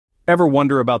Ever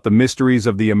wonder about the mysteries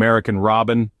of the American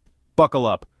robin? Buckle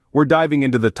up, we're diving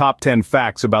into the top 10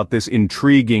 facts about this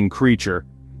intriguing creature.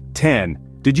 10.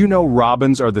 Did you know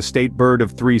robins are the state bird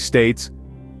of 3 states?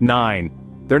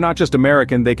 9. They're not just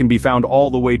American, they can be found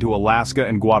all the way to Alaska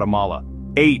and Guatemala.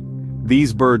 8.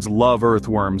 These birds love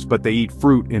earthworms, but they eat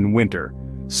fruit in winter.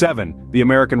 7. The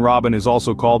American robin is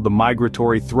also called the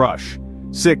migratory thrush.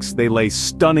 6. They lay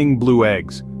stunning blue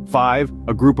eggs. 5.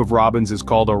 A group of robins is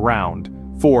called a round.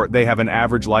 4. They have an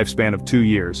average lifespan of 2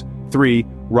 years. 3.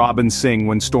 Robins sing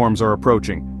when storms are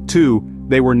approaching. 2.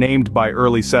 They were named by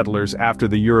early settlers after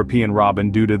the European robin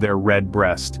due to their red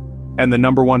breast. And the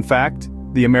number 1 fact?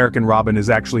 The American robin is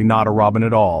actually not a robin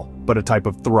at all, but a type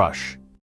of thrush.